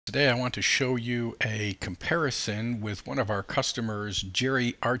Today I want to show you a comparison with one of our customers,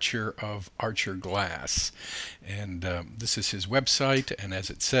 Jerry Archer of Archer Glass. And this is his website, and as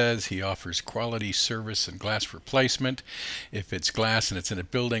it says, he offers quality service and glass replacement. If it's glass and it's in a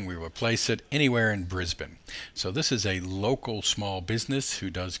building, we replace it anywhere in Brisbane. So this is a local small business who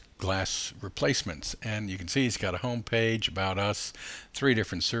does glass replacements, and you can see he's got a home page, about us, 3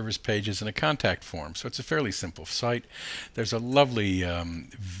 different service pages, and a contact form. So it's a fairly simple site. There's a lovely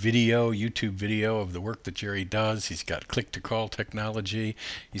YouTube video of the work that Jerry does. He's got click-to-call technology.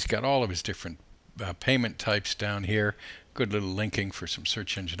 He's got all of his different payment types down here. Good little linking for some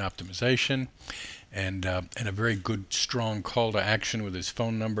search engine optimization, and a very good strong call to action with his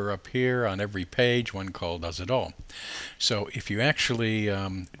phone number up here on every page. One call does it all. So if you actually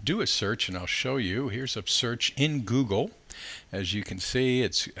do a search, and I'll show you, here's a search in Google. As you can see,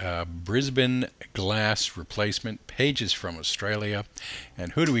 it's Brisbane glass replacement, pages from Australia.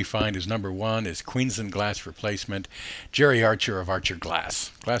 And who do we find is number 1 is Queensland glass replacement, Jerry Archer of Archer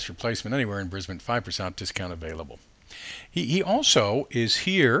Glass. Glass replacement anywhere in Brisbane, 5% discount available. He also is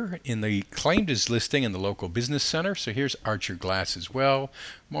here in the claimed his listing in the local business center. So here's Archer Glass as well.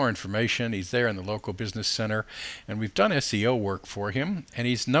 More information. He's there in the local business center, and we've done SEO work for him, and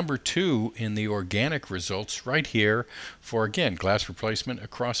he's number 2 in the organic results right here for, again, glass replacement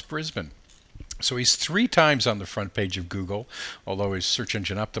across Brisbane. So he's 3 times on the front page of Google, although his search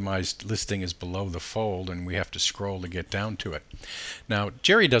engine optimized listing is below the fold and we have to scroll to get down to it. Now,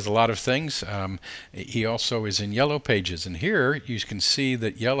 Jerry does a lot of things. He also is in Yellow Pages, and here you can see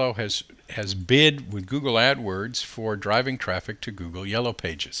that Yellow has bid with Google AdWords for driving traffic to Google Yellow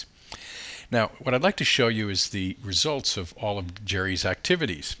Pages. Now, what I'd like to show you is the results of all of Jerry's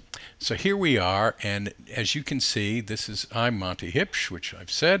activities. So here we are, and as you can see, I'm Monty Hipsch, which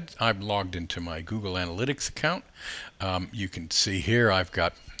I've said. I'm logged into my Google Analytics account. You can see here I've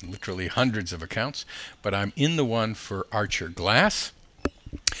got literally hundreds of accounts, but I'm in the one for Archer Glass.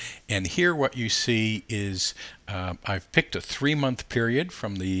 And here what you see is I've picked a 3-month period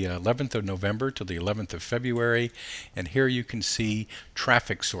from the 11th of November to the 11th of February, and here you can see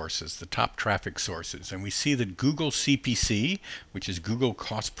traffic sources, the top traffic sources. And we see that Google CPC, which is Google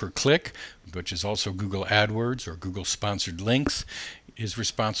cost per click, which is also Google AdWords or Google sponsored links, is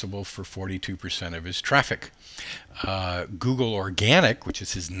responsible for 42% of his traffic. Google Organic, which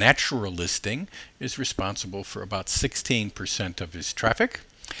is his natural listing, is responsible for about 16% of his traffic.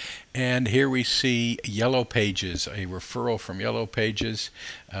 And here we see Yellow Pages, a referral from Yellow Pages.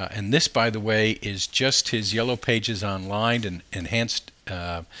 And this, by the way, is just his Yellow Pages Online and enhanced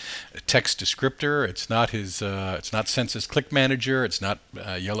text descriptor. It's not Census Click Manager. It's not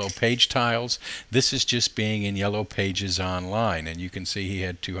Yellow Page Tiles. This is just being in Yellow Pages Online, and you can see he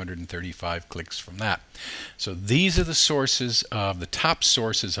had 235 clicks from that. So these are the sources of the top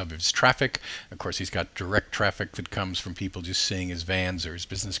sources of his traffic. Of course, he's got direct traffic that comes from people just seeing his vans or his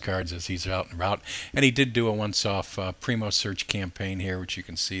business cards as he's out and about. And he did do a once-off Primo search campaign here, which you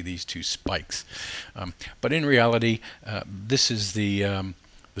can see these 2 spikes. But in reality, this is the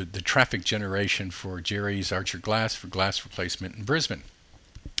traffic generation for Jerry's Archer Glass for glass replacement in Brisbane.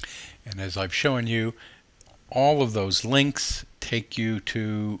 And as I've shown you, all of those links take you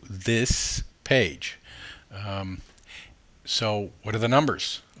to this page. So what are the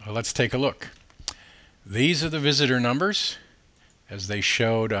numbers? Well, let's take a look. These are the visitor numbers as they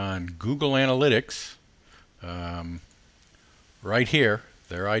showed on Google Analytics. Right here,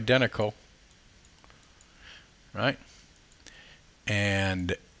 they're identical, right?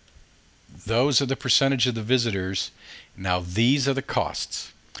 And those are the percentage of the visitors. Now these are the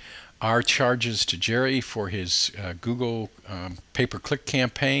costs. Our charges to Jerry for his Google pay-per-click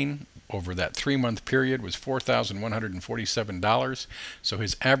campaign over that 3-month period was $4,147. So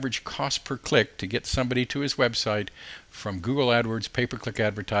his average cost per click to get somebody to his website from Google AdWords pay-per-click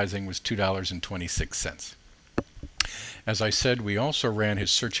advertising was $2.26. As I said, we also ran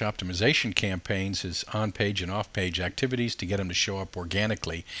his search optimization campaigns, his on-page and off-page activities to get him to show up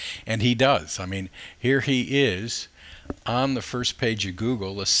organically. And he does. I mean, here he is on the first page of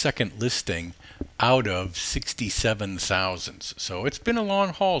Google, a second listing out of 67,000. So it's been a long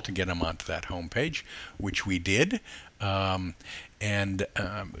haul to get him onto that homepage, which we did. He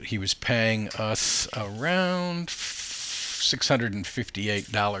was paying us around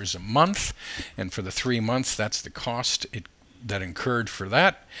 $658 a month, and for the 3 months, that's the cost that incurred for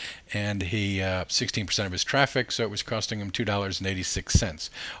that. And he 16% of his traffic, so it was costing him $2.86.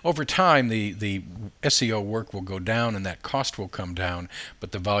 Over time, the SEO work will go down and that cost will come down,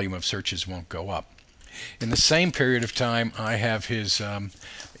 but the volume of searches won't go up. In the same period of time, I have his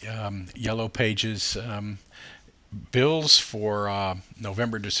Yellow Pages bills for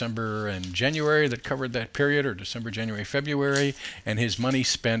November, December, and January that covered that period, or December, January, February, and his money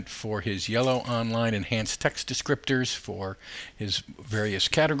spent for his yellow online enhanced text descriptors for his various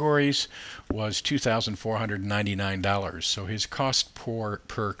categories was $2,499. So his cost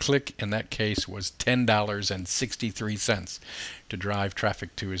per click in that case was $10.63 to drive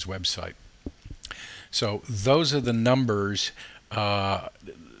traffic to his website. So those are the numbers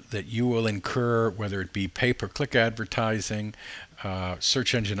that you will incur, whether it be pay-per-click advertising,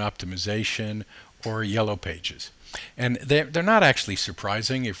 search engine optimization, or yellow pages. And they're not actually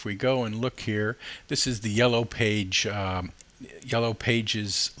surprising. If we go and look here, this is the yellow pages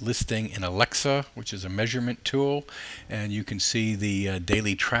listing in Alexa, which is a measurement tool, and you can see the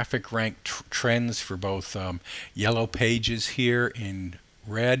daily traffic rank trends for both yellow pages here in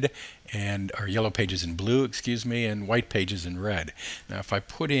red and or yellow pages in blue, excuse me, and white pages in red. Now if I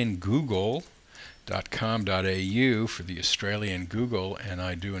put in google.com.au for the Australian Google and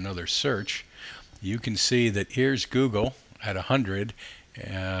I do another search, you can see that here's Google at 100.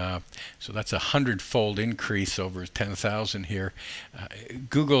 So that's a 100-fold increase over 10,000 here.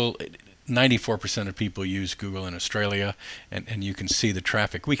 Google, 94% of people use Google in Australia, and you can see the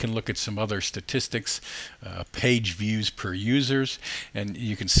traffic. We can look at some other statistics, page views per users, and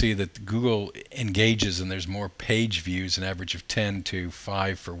you can see that Google engages and there's more page views, an average of 10 to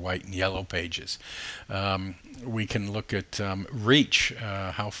 5 for white and yellow pages. We can look at reach,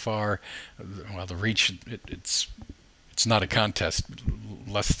 how far, well, the reach, it's not a contest,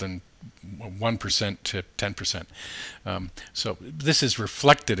 less than 1% to 10%. So this is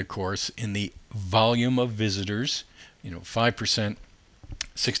reflected, of course, in the volume of visitors. 5%,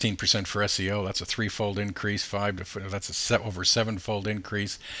 16% for SEO. That's a 3-fold increase. That's over 7-fold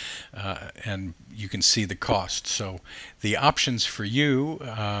increase, and you can see the cost. So the options for you,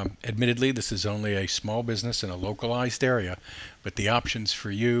 admittedly, this is only a small business in a localized area, but the options for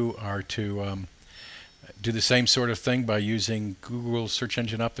you are to do the same sort of thing by using Google search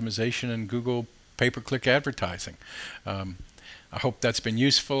engine optimization and Google pay-per-click advertising. I hope that's been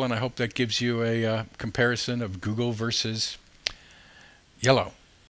useful, and I hope that gives you a comparison of Google versus yellow.